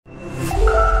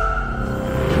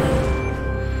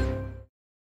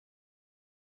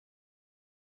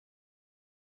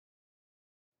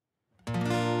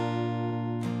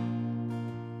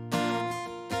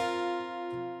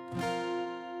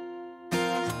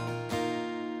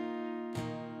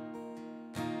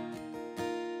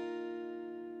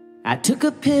I took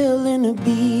a pill in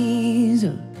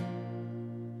Ibiza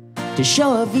to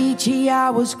show Avicii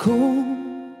I was cool.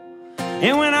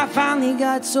 And when I finally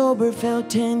got sober, felt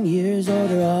 10 years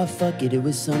older. Oh, fuck it, it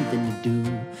was something to do.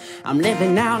 I'm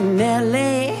living out in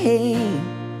LA.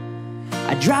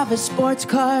 I drive a sports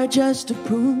car just to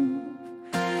prove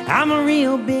I'm a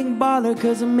real big baller,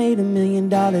 cause I made $1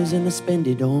 million and I spend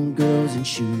it on girls and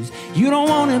shoes. You don't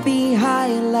wanna be high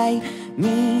like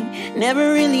me,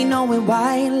 never really knowing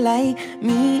why like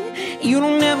me. You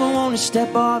don't ever wanna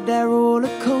step off that roller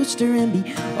coaster and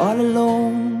be all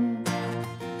alone.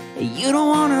 You don't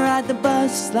wanna ride the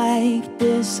bus like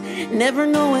this, never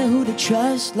knowing who to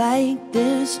trust like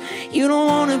this. You don't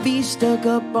wanna be stuck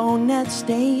up on that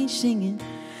stage singing,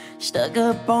 stuck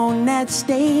up on that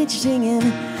stage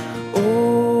singing.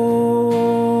 All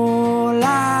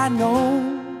I know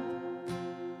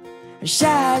are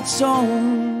sad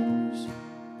songs,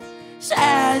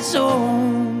 sad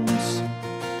songs.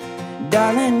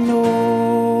 Darling,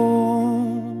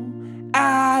 all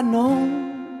I know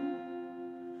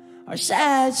are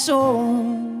sad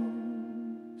songs,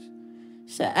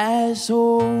 sad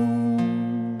songs.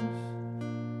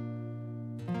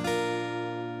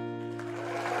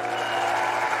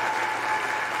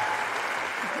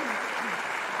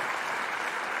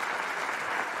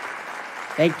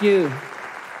 Thank you.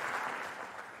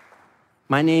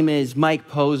 My name is Mike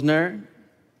Posner,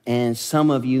 and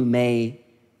some of you may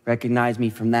recognize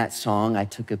me from that song, I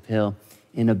Took a Pill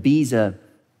in Ibiza.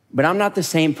 But I'm not the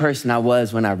same person I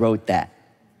was when I wrote that.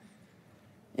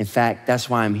 In fact, that's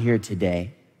why I'm here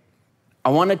today. I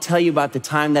want to tell you about the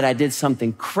time that I did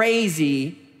something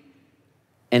crazy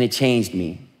and it changed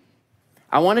me.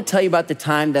 I want to tell you about the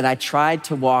time that I tried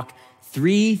to walk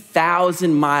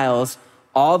 3,000 miles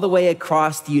all the way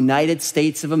across the United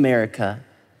States of America,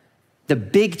 the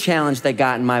big challenge that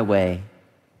got in my way,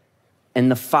 and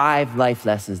the 5 life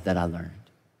lessons that I learned.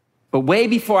 But way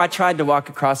before I tried to walk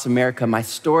across America, my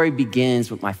story begins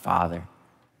with my father.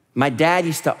 My dad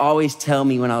used to always tell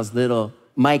me when I was little,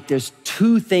 Mike, there's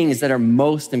 2 things that are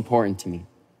most important to me.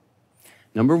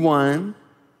 Number 1,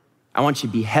 I want you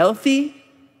to be healthy.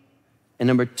 And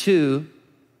number 2,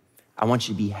 I want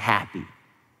you to be happy.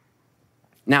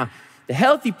 Now, the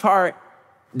healthy part,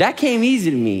 that came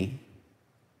easy to me.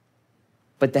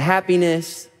 But the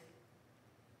happiness,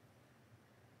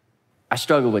 I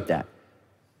struggled with that.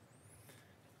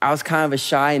 I was kind of a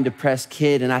shy and depressed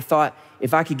kid, and I thought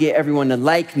if I could get everyone to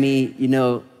like me,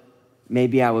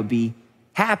 maybe I would be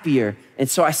happier. And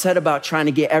so I set about trying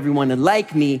to get everyone to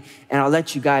like me, and I'll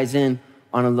let you guys in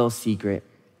on a little secret.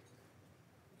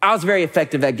 I was very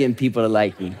effective at getting people to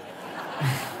like me.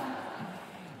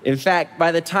 In fact,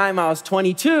 by the time I was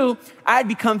 22, I'd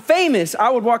become famous. I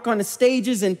would walk on the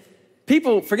stages and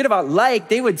people, forget about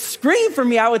they would scream for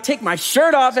me. I would take my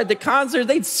shirt off at the concert.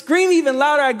 They'd scream even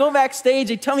louder. I'd go backstage.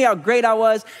 They'd tell me how great I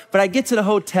was, but I'd get to the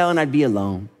hotel and I'd be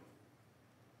alone.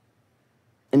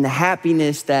 And the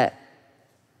happiness that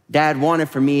Dad wanted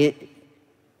for me,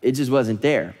 it just wasn't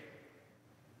there.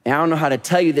 And I don't know how to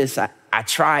tell you this. I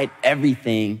tried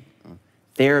everything,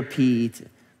 therapy,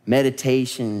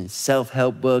 meditation,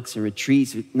 self-help books, and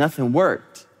retreats. Nothing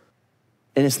worked.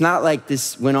 And it's not like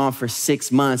this went on for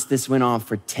 6 months. This went on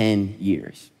for 10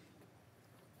 years.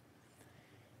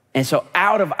 And so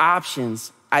out of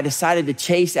options, I decided to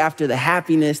chase after the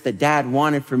happiness that Dad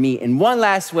wanted for me in one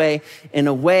last way, in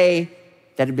a way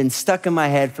that had been stuck in my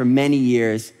head for many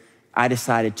years. I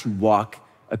decided to walk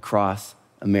across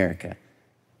America.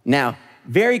 Now,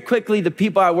 very quickly, the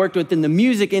people I worked with in the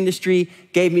music industry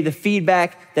gave me the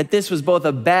feedback that this was both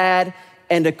a bad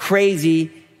and a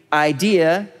crazy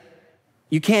idea.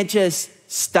 You can't just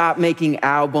stop making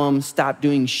albums, stop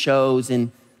doing shows,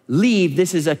 and leave.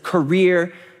 This is a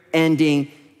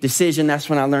career-ending decision. That's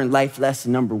when I learned life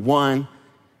lesson number 1.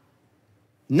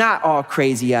 Not all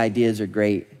crazy ideas are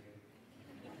great,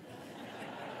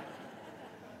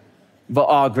 but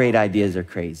all great ideas are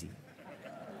crazy.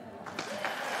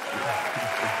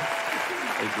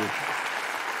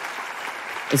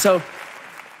 And so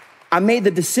I made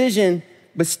the decision,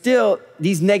 but still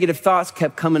these negative thoughts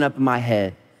kept coming up in my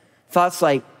head. Thoughts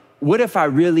like, what if I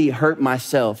really hurt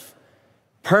myself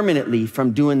permanently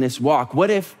from doing this walk? What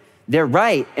if they're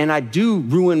right and I do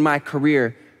ruin my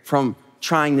career from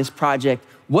trying this project?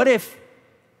 What if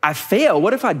I fail?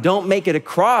 What if I don't make it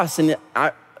across and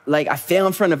I fail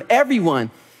in front of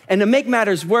everyone? And to make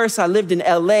matters worse, I lived in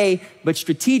LA, but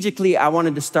strategically I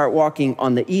wanted to start walking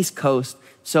on the East Coast.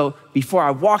 So before I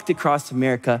walked across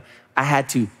America, I had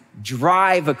to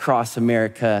drive across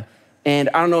America. And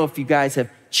I don't know if you guys have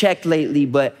checked lately,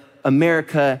 but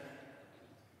America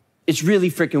is really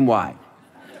freaking wide.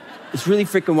 It's really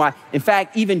freaking wide. In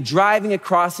fact, even driving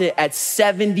across it at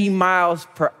 70 miles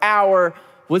per hour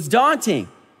was daunting.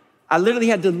 I literally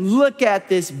had to look at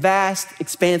this vast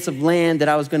expanse of land that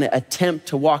I was gonna attempt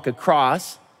to walk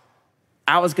across.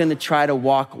 I was gonna try to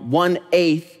walk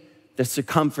 1/8 the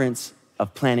circumference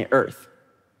of planet Earth.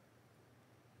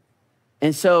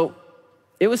 And so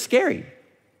it was scary.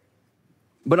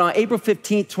 But on April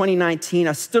 15th, 2019,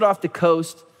 I stood off the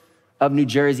coast of New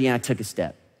Jersey and I took a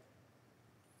step.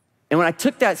 And when I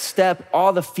took that step,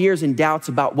 all the fears and doubts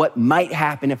about what might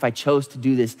happen if I chose to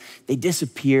do this, they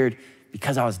disappeared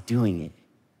because I was doing it.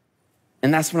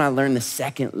 And that's when I learned the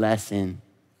second lesson.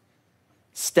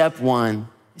 Step one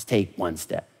is take one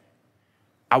step.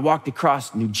 I walked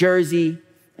across New Jersey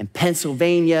and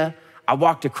Pennsylvania. I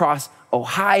walked across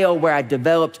Ohio where I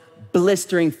developed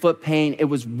blistering foot pain. It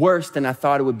was worse than I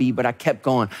thought it would be, but I kept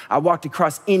going. I walked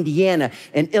across Indiana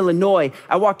and Illinois.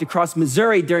 I walked across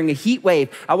Missouri during a heat wave.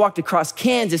 I walked across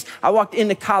Kansas. I walked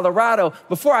into Colorado.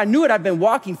 Before I knew it, I'd been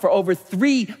walking for over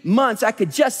 3 months. I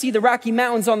could just see the Rocky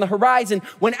Mountains on the horizon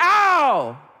when,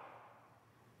 ow!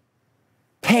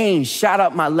 Pain shot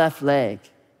up my left leg.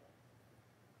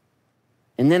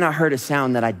 And then I heard a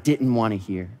sound that I didn't want to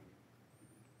hear.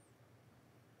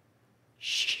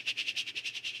 Shh.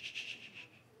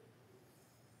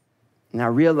 And I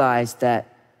realized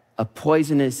that a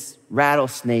poisonous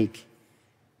rattlesnake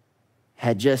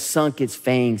had just sunk its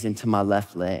fangs into my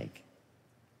left leg.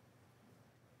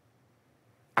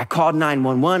 I called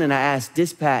 911 and I asked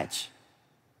dispatch,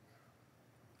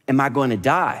 am I going to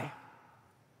die?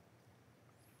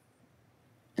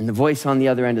 And the voice on the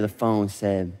other end of the phone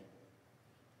said,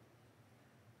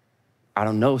 I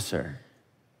don't know, sir.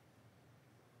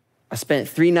 I spent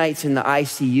 3 nights in the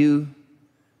ICU.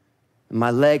 My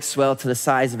legs swelled to the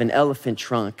size of an elephant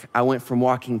trunk. I went from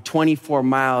walking 24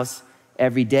 miles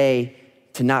every day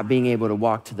to not being able to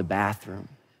walk to the bathroom.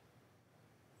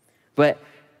 But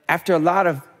after a lot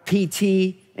of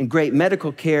PT and great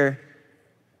medical care,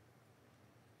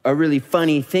 a really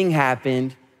funny thing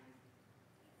happened.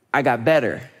 I got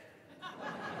better.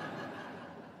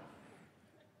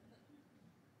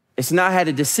 It's now I had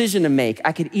a decision to make.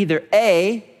 I could either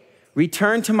A,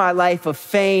 return to my life of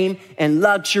fame and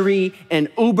luxury and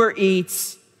Uber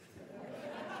Eats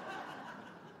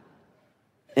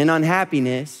and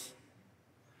unhappiness,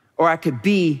 or I could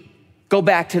B, go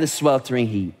back to the sweltering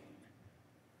heat,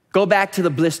 go back to the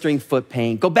blistering foot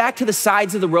pain, go back to the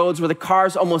sides of the roads where the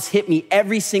cars almost hit me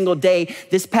every single day.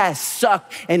 This path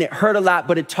sucked and it hurt a lot,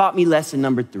 but it taught me lesson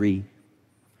number 3.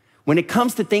 When it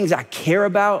comes to things I care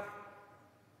about,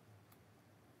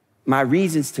 my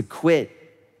reasons to quit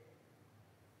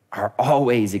are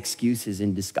always excuses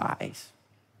in disguise.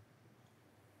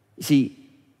 You see,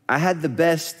 I had the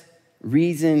best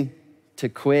reason to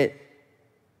quit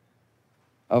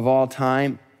of all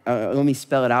time. Let me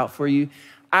spell it out for you.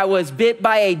 I was bit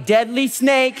by a deadly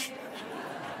snake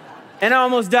and I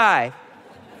almost died.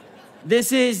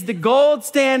 This is the gold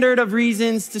standard of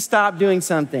reasons to stop doing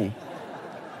something.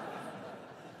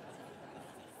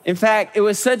 In fact, it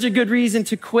was such a good reason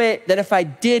to quit that if I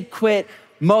did quit,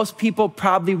 most people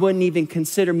probably wouldn't even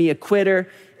consider me a quitter.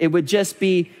 It would just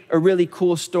be a really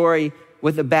cool story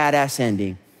with a badass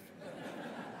ending.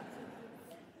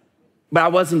 But I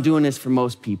wasn't doing this for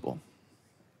most people.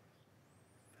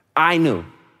 I knew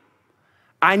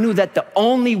that the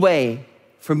only way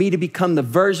for me to become the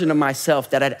version of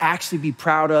myself that I'd actually be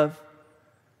proud of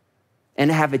and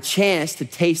have a chance to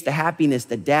taste the happiness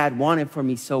that Dad wanted for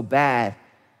me so bad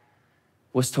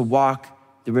was to walk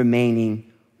the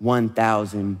remaining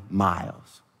 1,000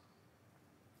 miles.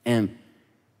 And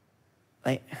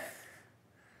I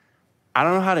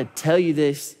don't know how to tell you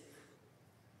this.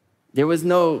 There was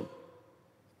no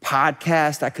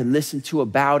podcast I could listen to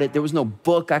about it. There was no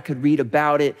book I could read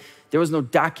about it. There was no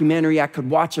documentary I could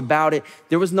watch about it.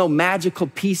 There was no magical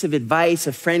piece of advice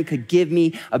a friend could give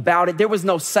me about it. There was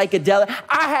no psychedelic.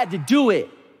 I had to do it.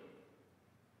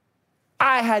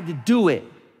 I had to do it.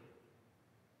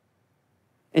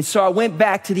 And so I went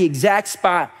back to the exact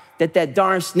spot that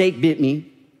darn snake bit me.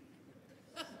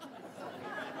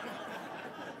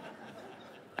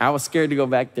 I was scared to go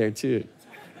back there too.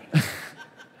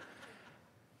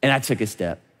 And I took a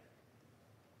step.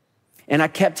 And I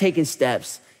kept taking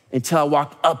steps until I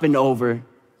walked up and over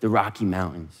the Rocky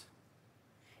Mountains.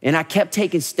 And I kept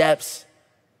taking steps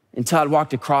until I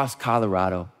walked across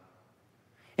Colorado.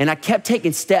 And I kept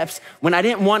taking steps when I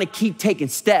didn't want to keep taking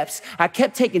steps. I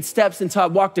kept taking steps until I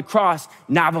walked across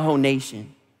Navajo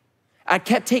Nation. I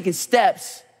kept taking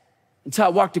steps until I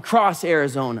walked across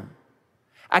Arizona.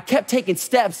 I kept taking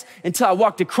steps until I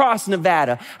walked across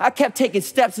Nevada. I kept taking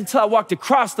steps until I walked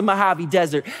across the Mojave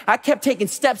Desert. I kept taking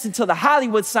steps until the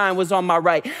Hollywood sign was on my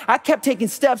right. I kept taking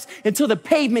steps until the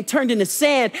pavement turned into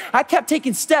sand. I kept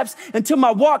taking steps until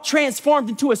my walk transformed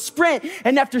into a sprint.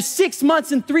 And after 6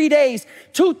 months and 3 days,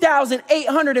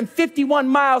 2,851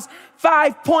 miles,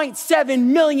 5.7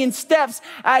 million steps,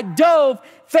 I dove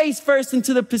face first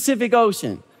into the Pacific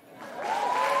Ocean.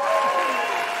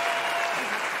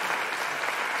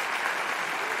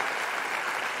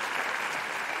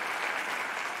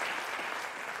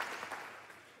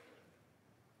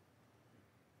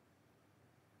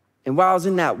 And while I was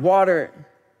in that water,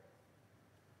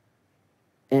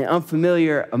 an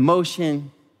unfamiliar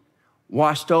emotion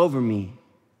washed over me.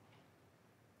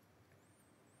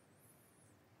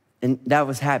 And that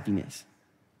was happiness.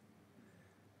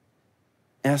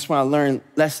 And that's when I learned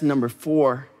lesson number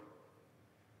 4.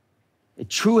 The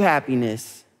true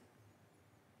happiness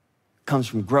comes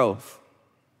from growth.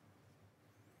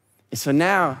 And so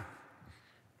now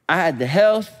I had the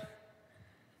health,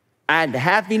 I had the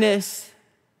happiness,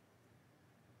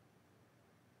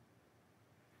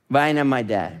 but I didn't have my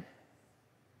dad.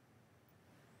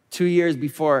 2 years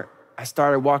before I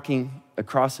started walking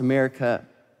across America,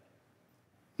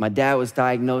 my dad was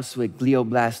diagnosed with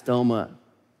glioblastoma.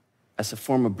 That's a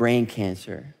form of brain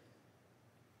cancer.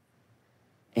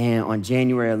 And on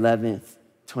January 11th,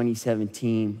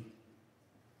 2017,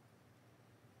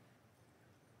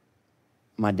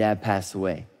 my dad passed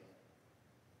away.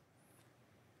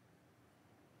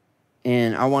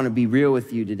 And I want to be real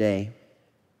with you today.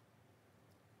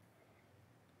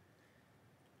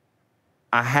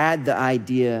 I had the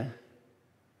idea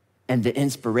and the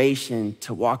inspiration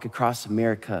to walk across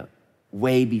America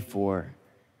way before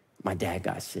my dad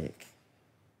got sick.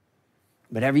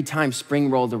 But every time spring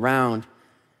rolled around,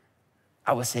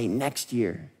 I would say, next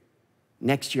year,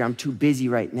 I'm too busy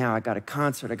right now. I got a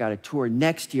concert, I got a tour.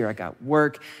 Next year, I got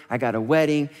work, I got a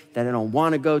wedding that I don't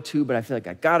want to go to, but I feel like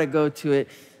I got to go to it.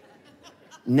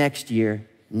 Next year.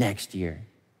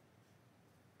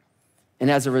 And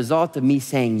as a result of me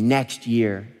saying next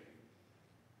year,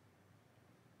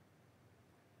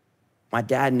 my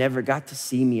dad never got to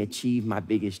see me achieve my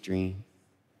biggest dream,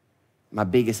 my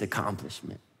biggest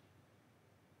accomplishment.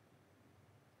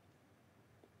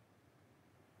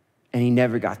 And he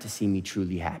never got to see me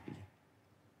truly happy.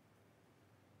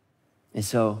 And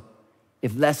so,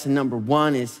 if lesson number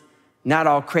 1 is not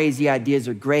all crazy ideas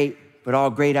are great, but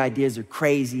all great ideas are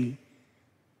crazy.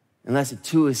 And lesson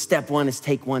 2 is step 1 is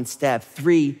take 1 step.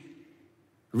 3,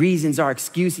 reasons are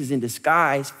excuses in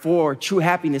disguise. 4, true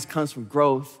happiness comes from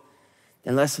growth.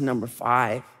 Then lesson number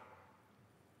 5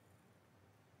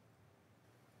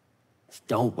 is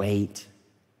don't wait.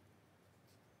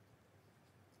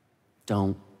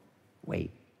 Don't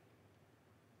wait.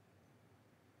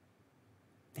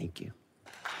 Thank you.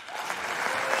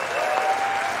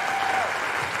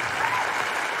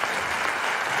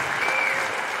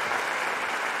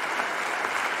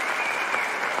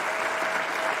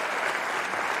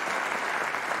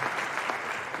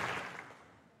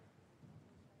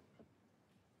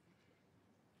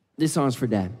 This song's for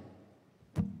Dad.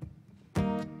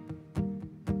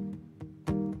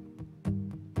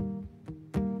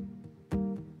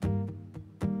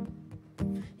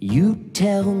 You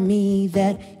tell me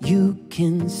that you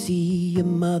can see your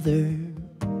mother.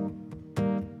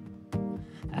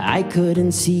 I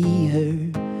couldn't see her.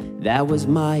 That was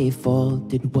my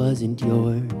fault, it wasn't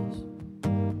yours.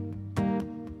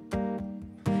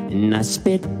 And I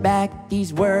spit back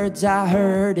these words I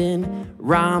heard in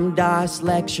Ram Dass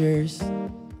lectures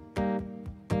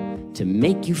to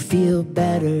make you feel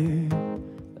better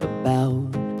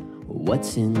about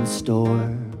what's in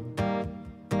store.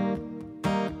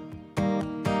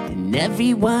 And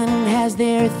everyone has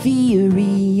their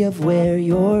theory of where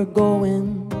you're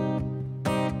going.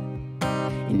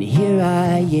 And here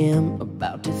I am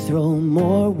about to throw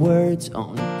more words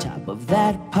on top of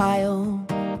that pile.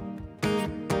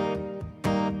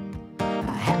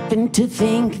 To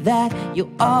think that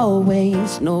you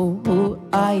always know who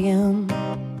I am.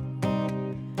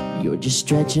 You're just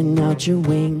stretching out your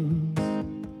wings.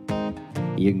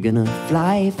 You're gonna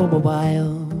fly for a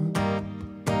while.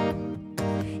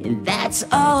 And that's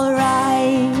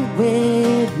alright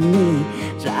with me.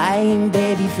 Flying,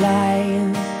 baby, fly.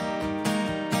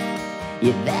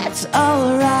 Yeah, that's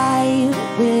alright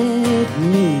with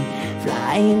me.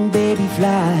 Flying, baby,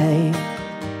 fly.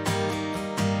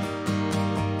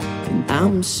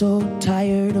 I'm so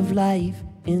tired of life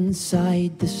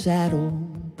inside the saddle.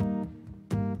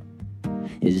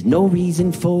 There's no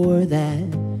reason for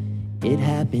that. It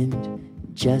happened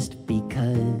just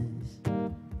because.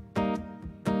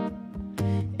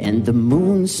 And the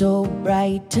moon's so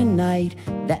bright tonight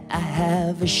that I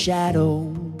have a shadow.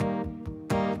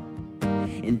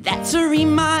 And that's a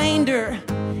reminder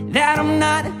that I'm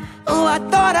not who I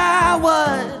thought I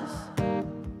was.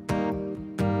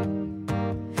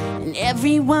 And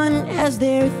everyone has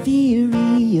their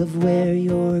theory of where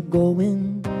you're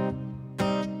going.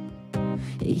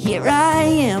 Here I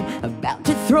am, about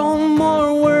to throw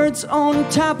more words on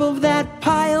top of that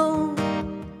pile.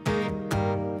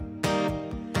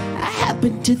 I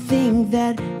happen to think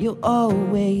that you'll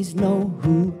always know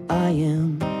who I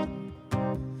am.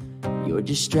 You're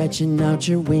just stretching out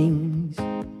your wings.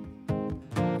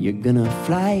 You're gonna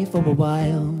fly for a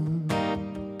while.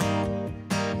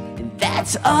 And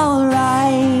that's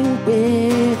alright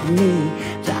with me.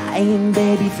 Flying,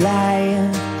 baby, fly.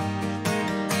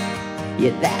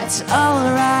 Yeah, that's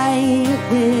alright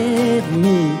with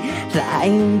me.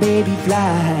 Flying, baby,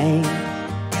 fly.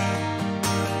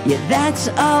 Yeah, that's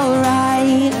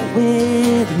alright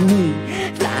with me.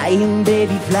 Flying,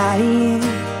 baby, fly.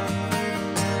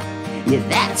 Yeah,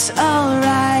 that's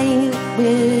alright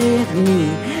with me.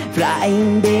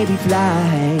 Flying, baby,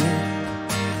 fly.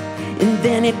 And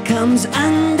then it comes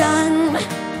undone.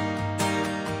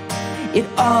 It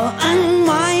all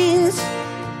unwinds.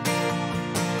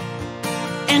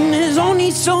 And there's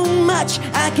only so much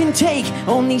I can take,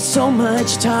 only so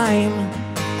much time.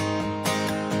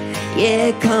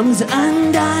 Yeah, it comes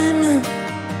undone.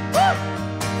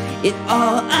 It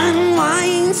all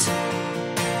unwinds.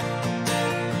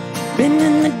 Been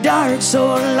in the dark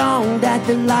so long that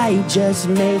the light just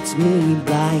makes me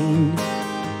blind.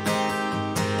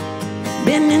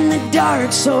 Been in the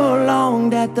dark so long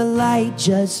that the light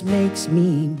just makes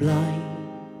me blind.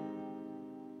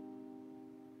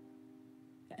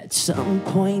 At some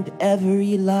point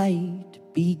every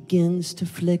light begins to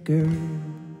flicker.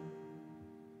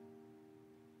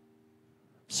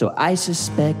 So I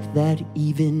suspect that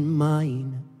even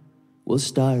mine will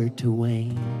start to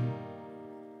wane.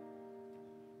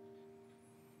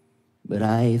 But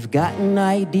I've got an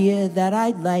idea that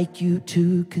I'd like you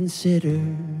to consider.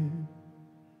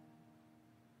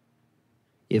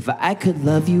 If I could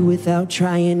love you without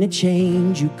trying to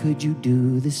change you, could you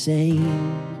do the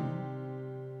same?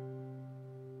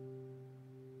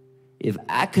 If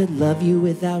I could love you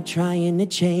without trying to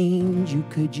change you,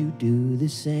 could you do the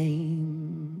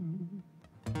same?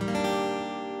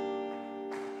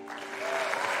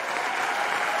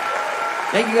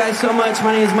 Thank you guys so much.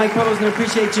 My name is Mike Posner.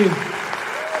 Appreciate you.